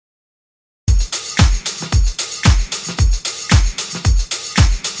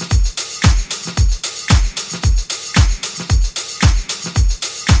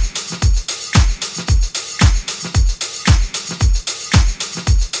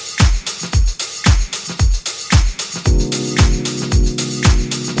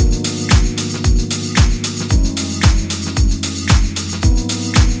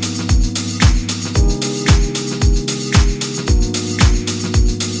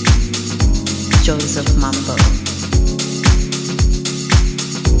dose of mambo.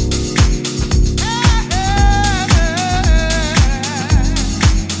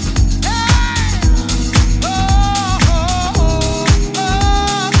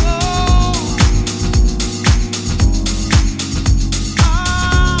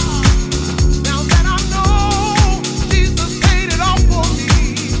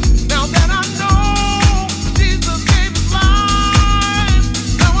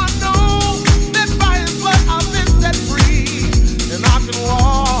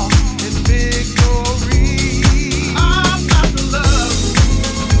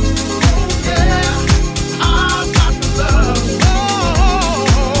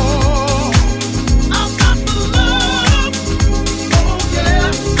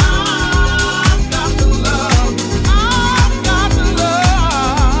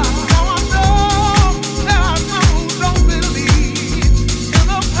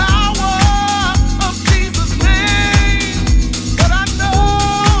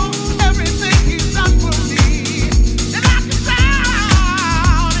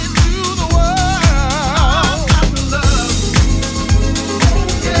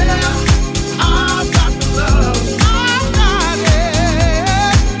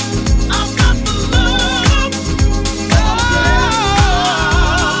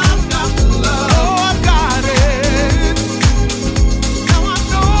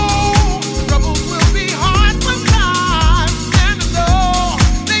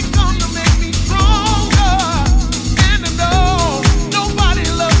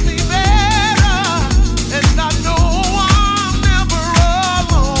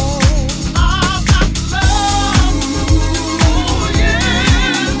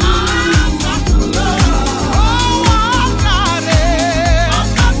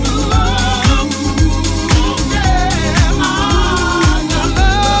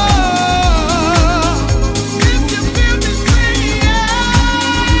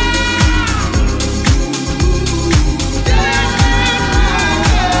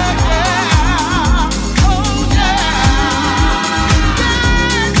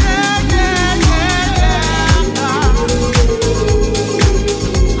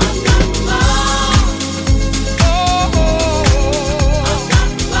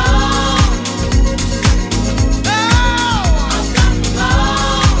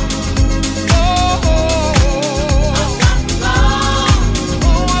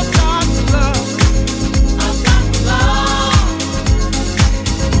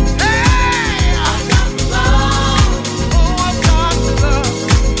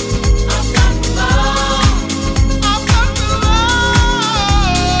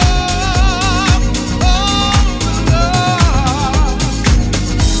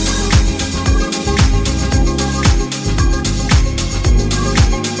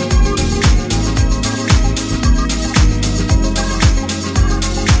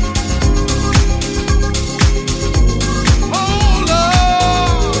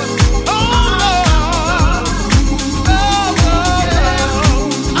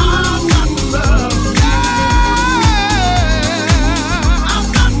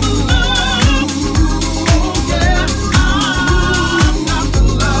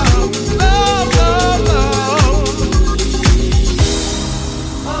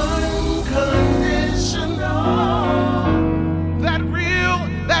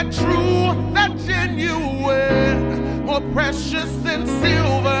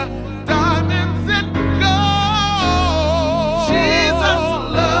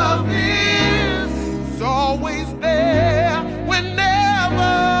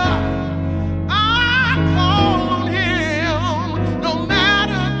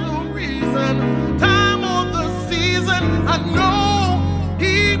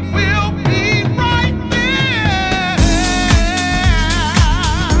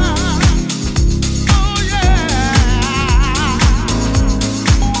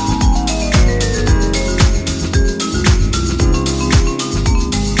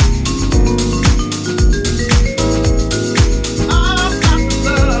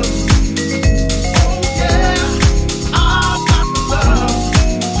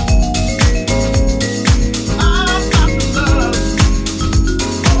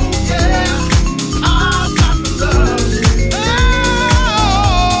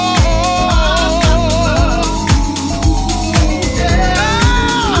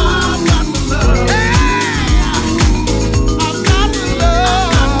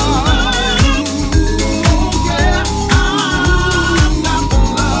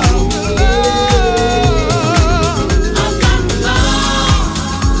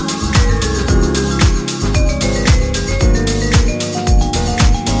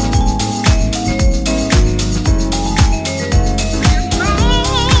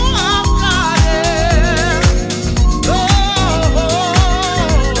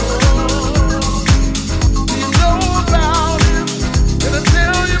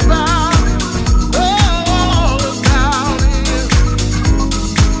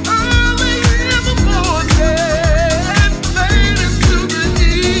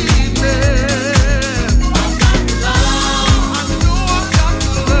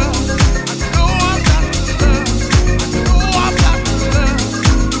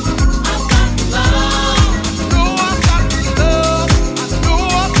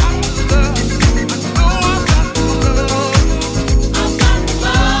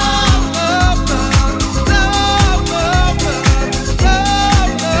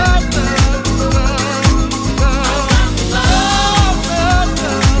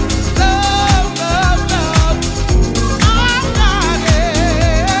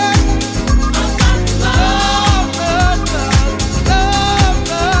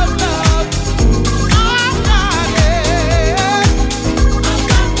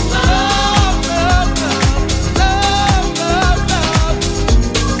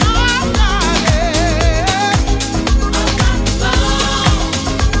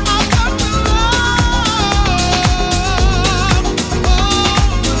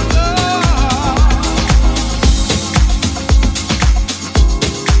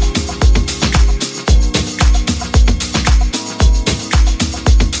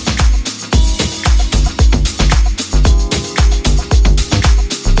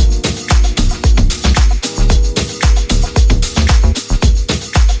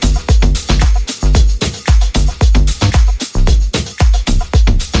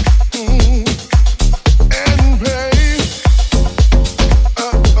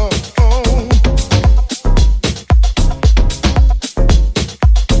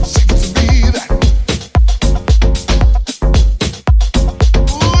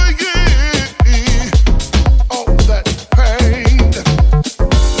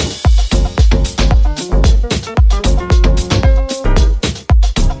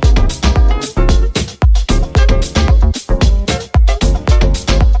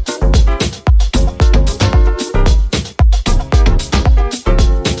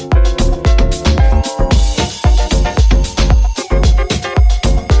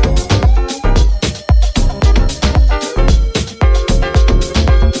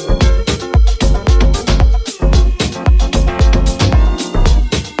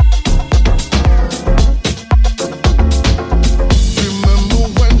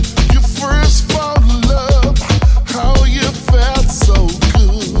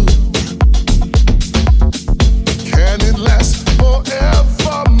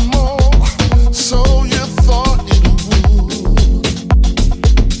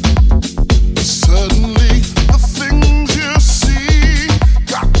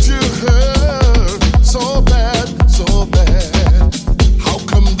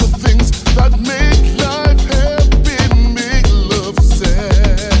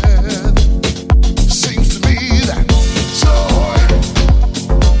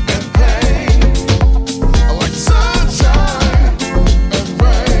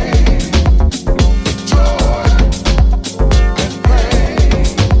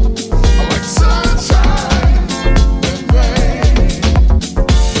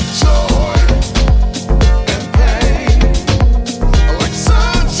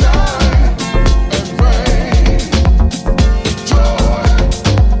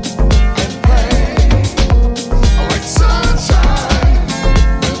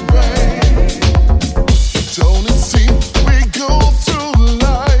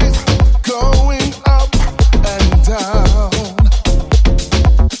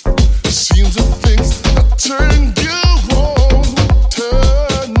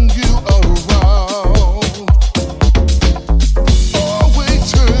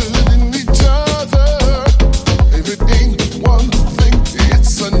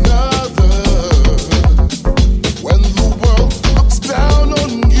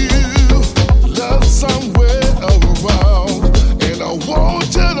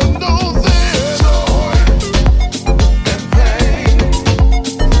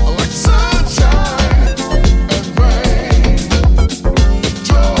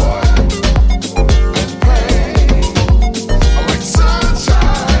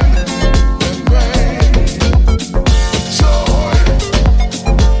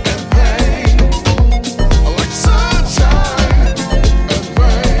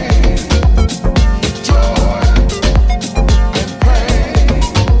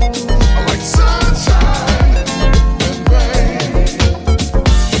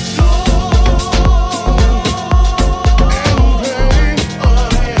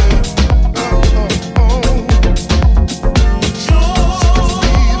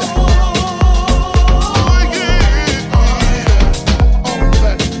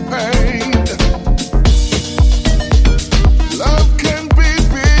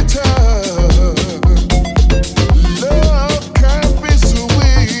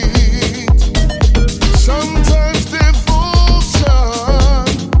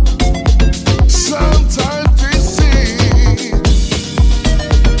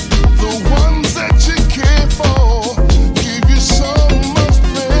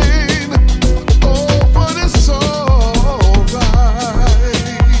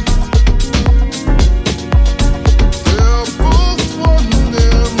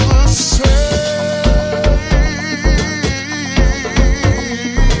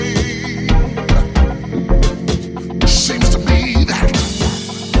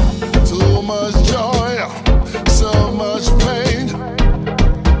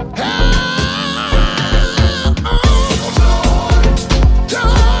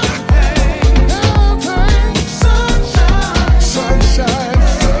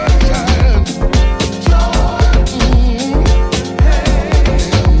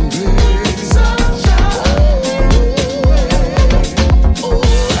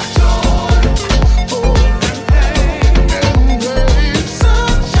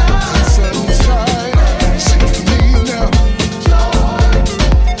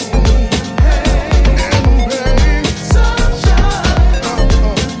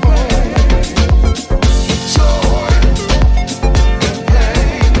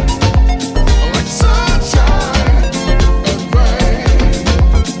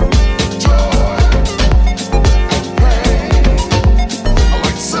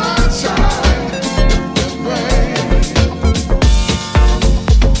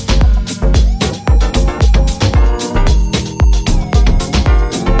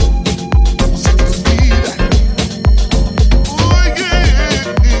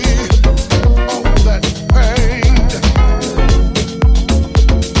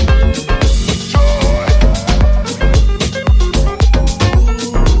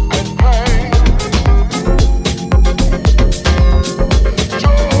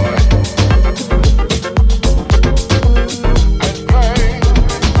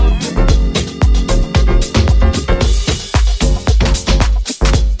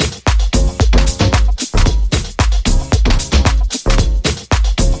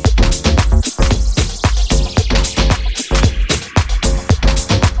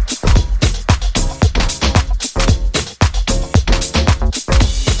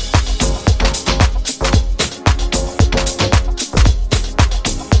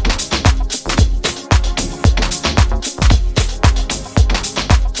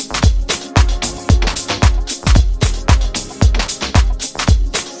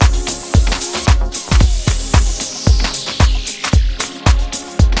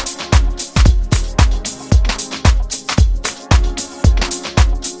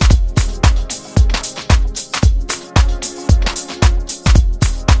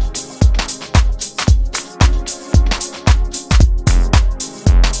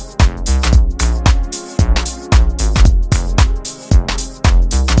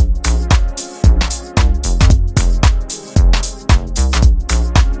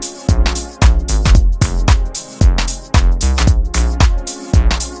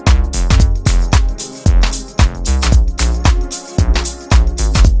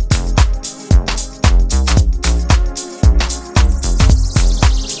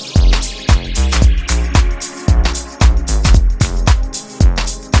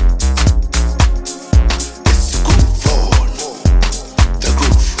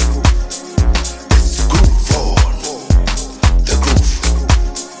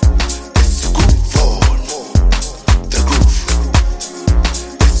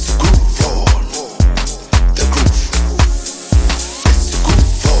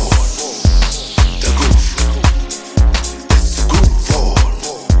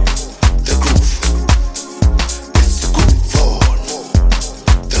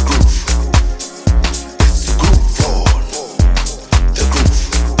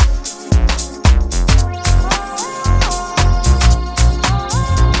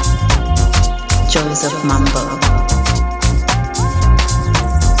 Mambo.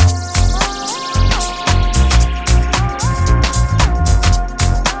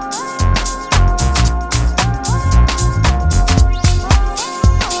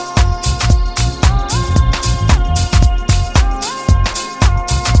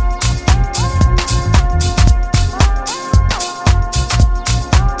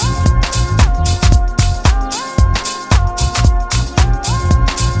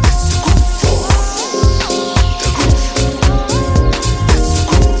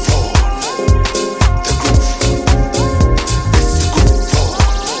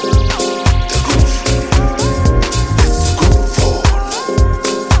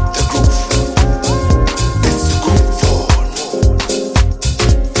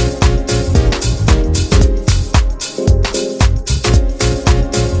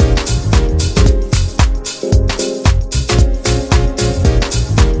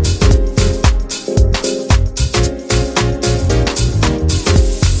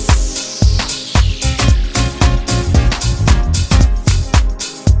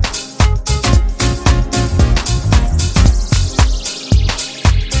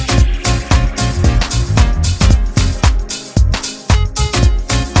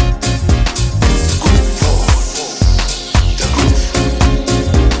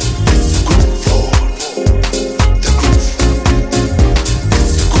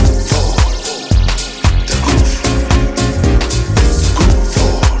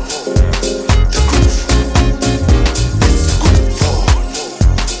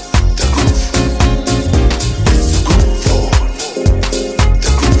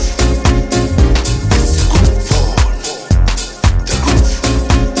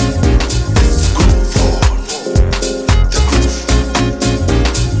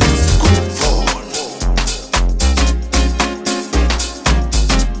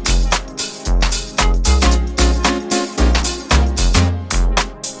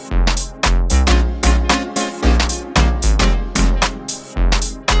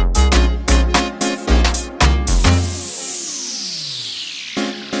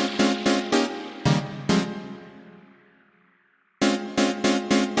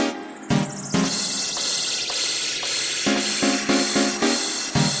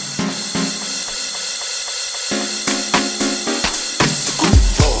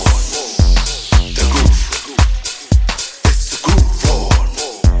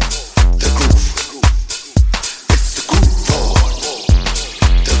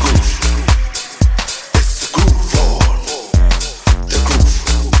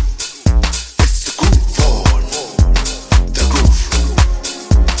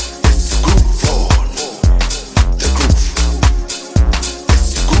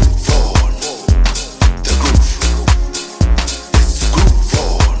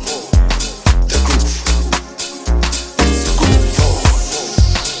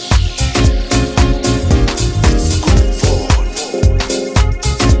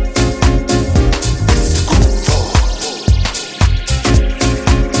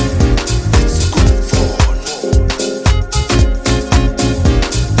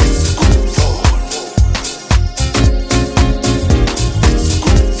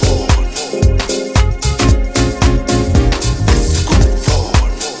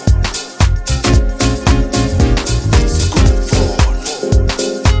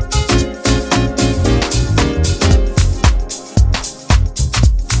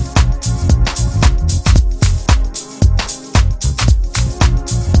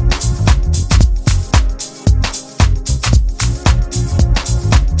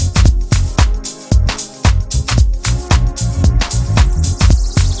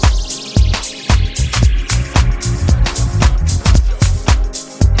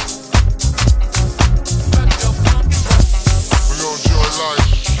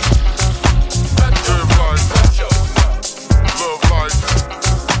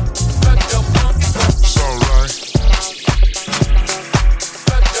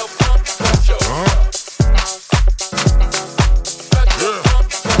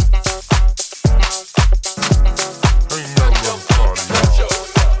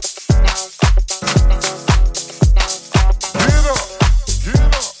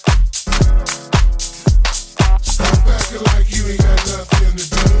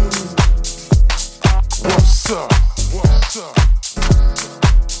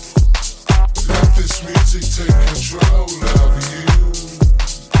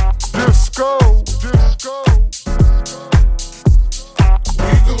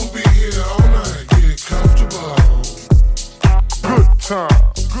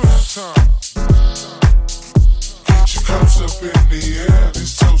 up in the air,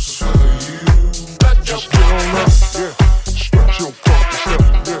 this toast is for you. Let your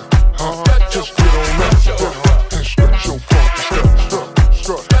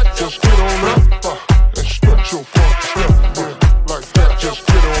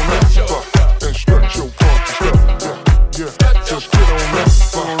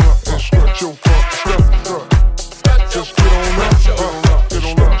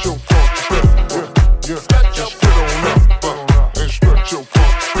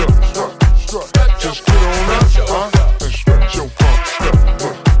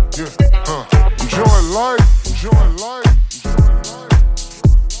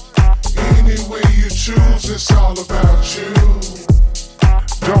choose, it's all about you.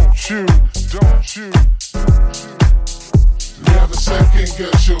 Don't you. Never second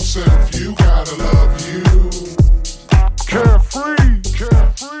guess yourself, you gotta love you. Carefree.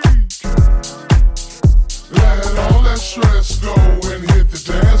 Let all that stress go and hit the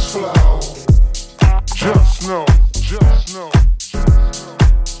dance floor. Just know.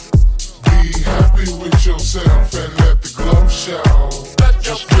 Be happy with yourself and let the glow show.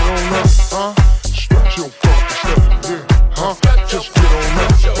 Just get on up, stretch your funky stuff, yeah, just get on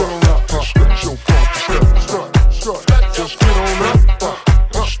up, stretch your funky stuff, strut, just get on up,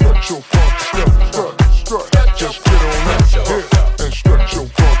 stretch your funky stuff, strut, just get on up, yeah, and stretch your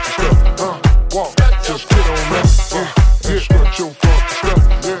funky stuff, walk, just get on up, and stretch your funky stuff,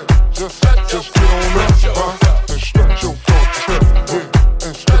 yeah, just get on up, and stretch your funky stuff, yeah,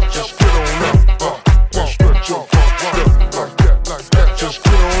 and stretch, just get on up, and stretch your funky stuff, like that, just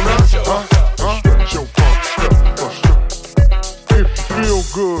get on up, stretch your funky stuff, if you feel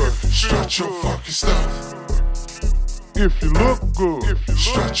good, stretch your funky stuff. If you look good,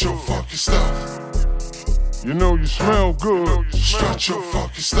 stretch your funky stuff. You know you smell good, stretch your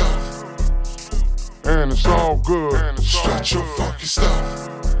funky stuff. And it's all good, stretch your funky stuff.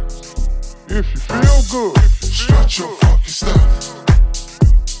 If you feel good, stretch your funky stuff.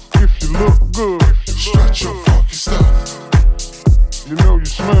 If you look good, stretch your funky stuff. You know you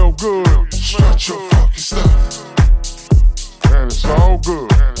smell good, stretch your funky stuff. And it's all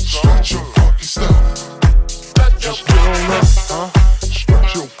good, stretch your funky stuff. Just get on up,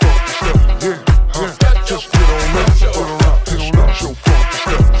 stretch your funky stuff, yeah, just get on up, and stretch your funky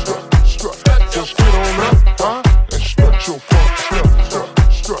stuff, strut, just get on up, and stretch your funky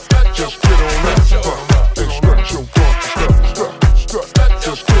stuff, strut, just get on up, and stretch your funky stuff, strut,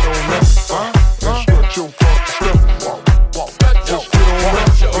 just get on up, and stretch your funky stuff, walk, just get on up,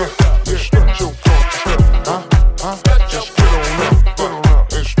 yeah, and stretch your funky stuff, just get on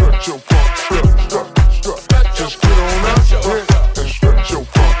up, and stretch your funky stuff, strut, just get on up, yeah, and stretch your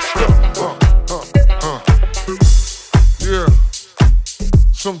funky stuff, yeah.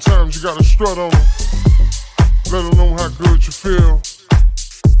 Sometimes you gotta strut on them, let them know how good you feel,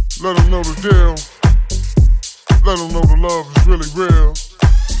 let them know the deal, let them know the love is really real.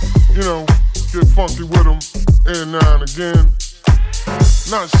 You know, get funky with them every now and again.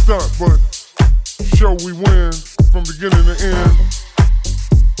 Not stunt, but show we win from beginning to end.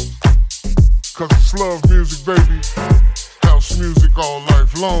 Cause it's love music, baby, house music all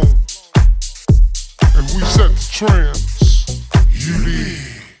life long. And we set the trends, you lead.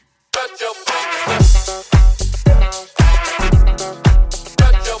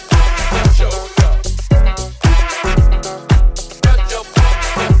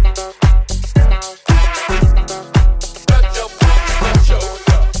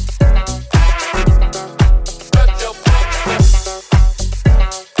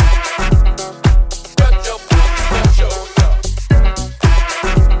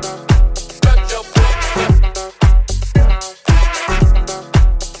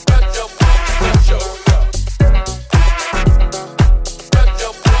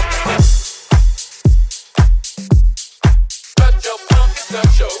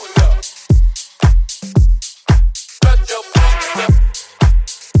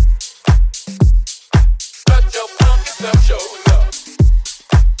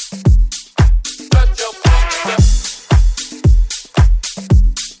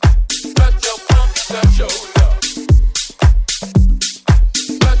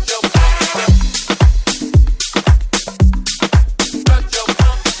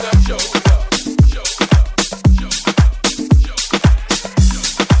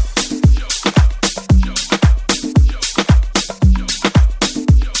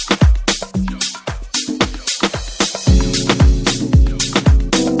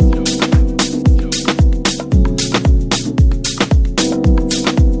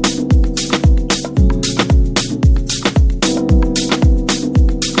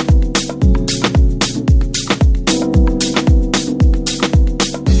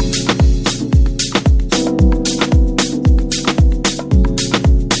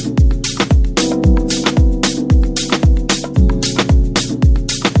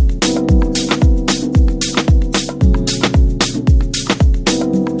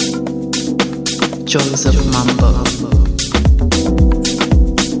 Joys of Mambo.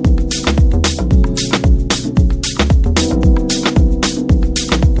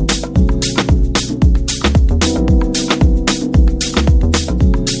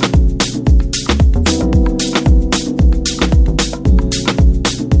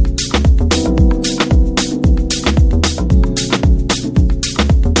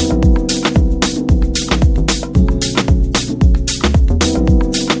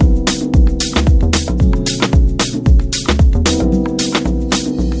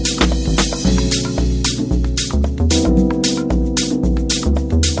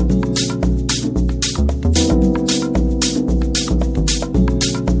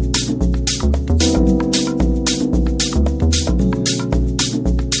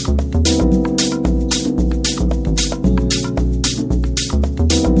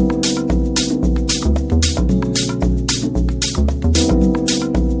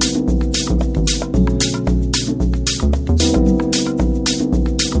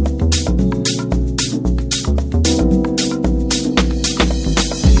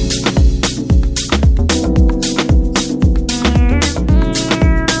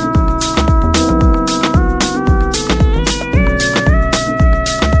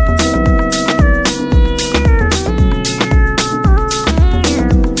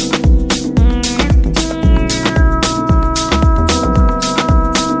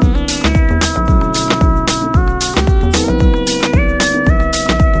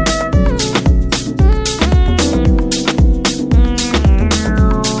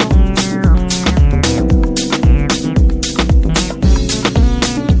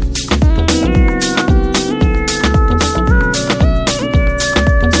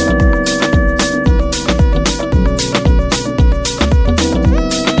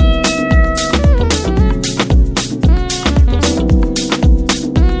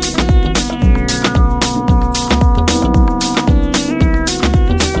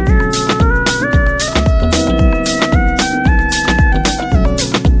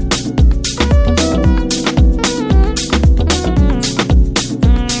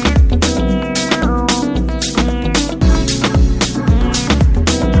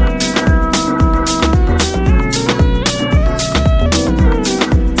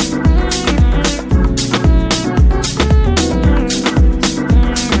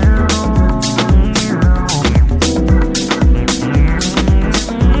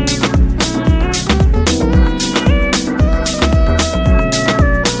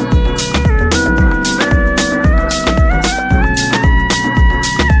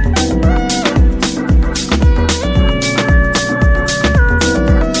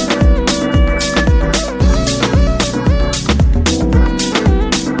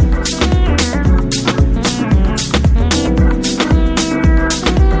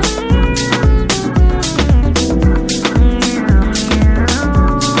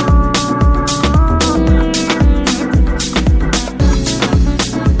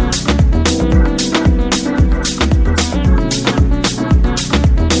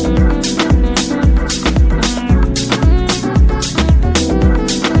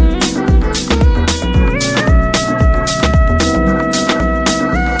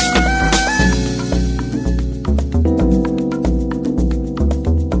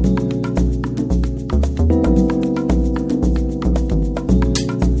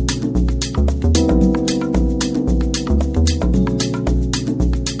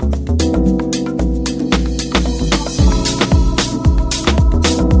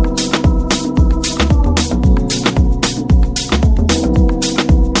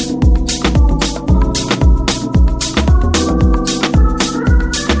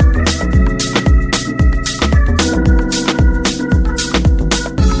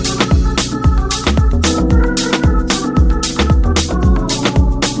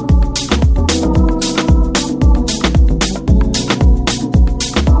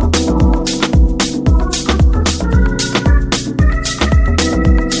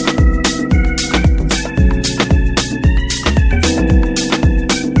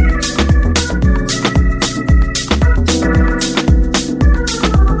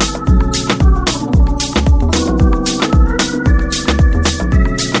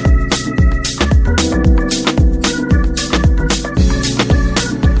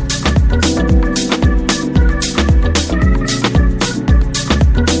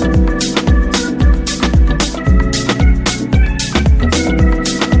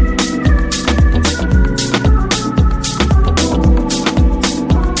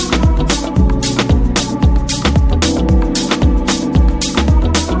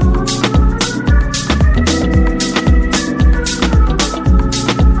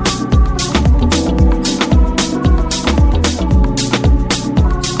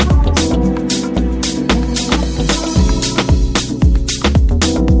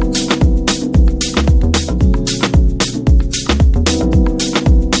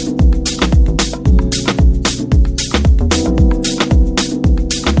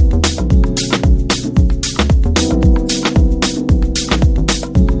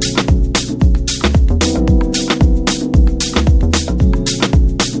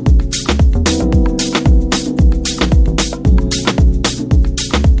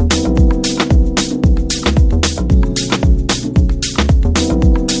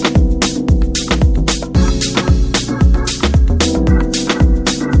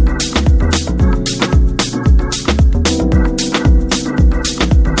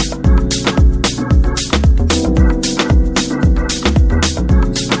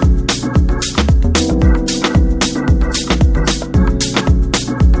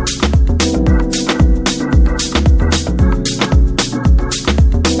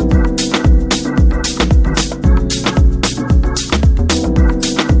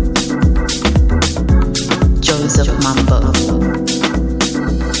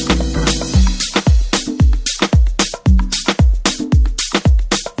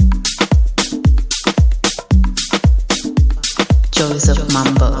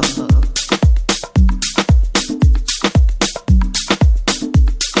 Bumbo.